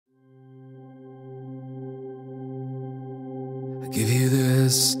give you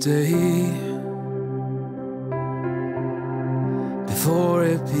this day before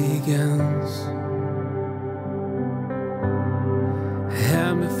it begins,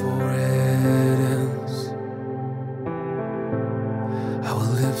 and before it ends. I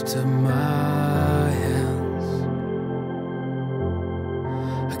will lift up my hands.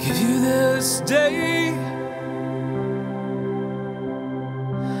 I give you this day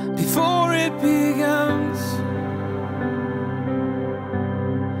before it begins,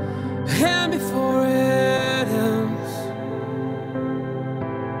 and before it ends.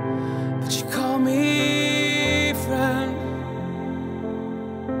 But you call me friend,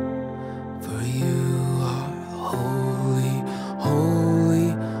 for you are holy, holy,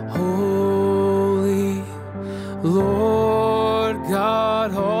 holy, Lord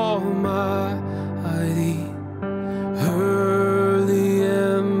God Almighty. Early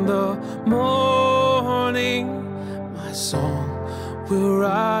in the morning, my song will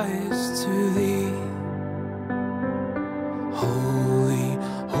rise to thee. Holy,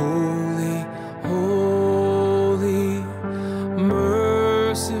 holy, holy,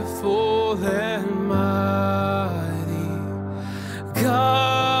 merciful and mighty,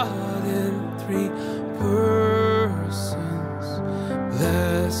 God in three persons,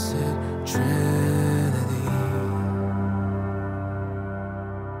 blessed Trinity.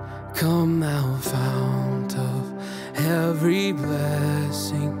 Come thou fount of every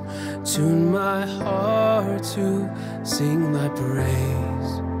blessing, tune my heart to sing thy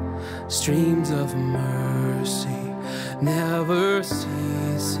praise. Streams of mercy never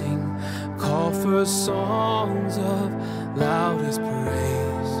ceasing, call for songs of loudest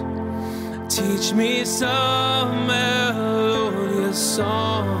praise. Teach me some melodious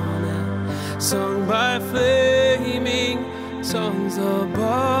sonnet sung by flaming tongues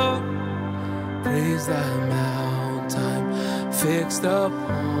above. Praise thy mount, I'm fixed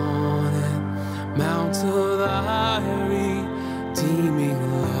upon it, mount of thy redeeming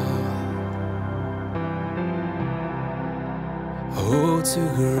love. Oh, to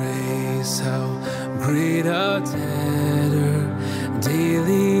grace, how great a debtor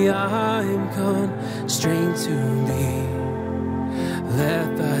daily I'm constrained to be.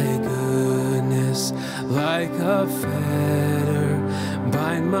 Let thy goodness like a fetter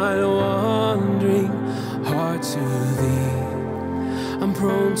bind my wandering heart to thee. I'm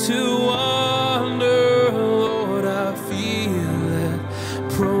prone to wander, Lord, I feel it,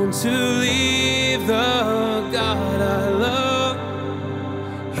 prone to leave the God I love.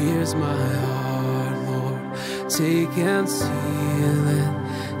 Here's my heart, Lord, take and seal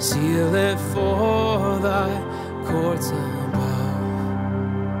it for thy courts above.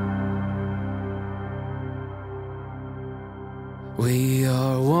 We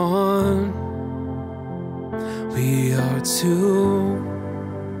are one, we are two,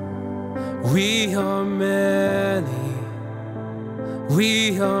 we are many,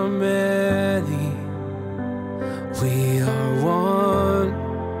 we are many. We are one,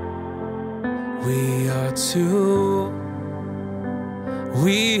 we are two,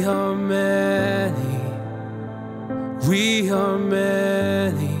 we are many, we are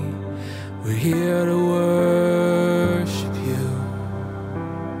many. We're here to work.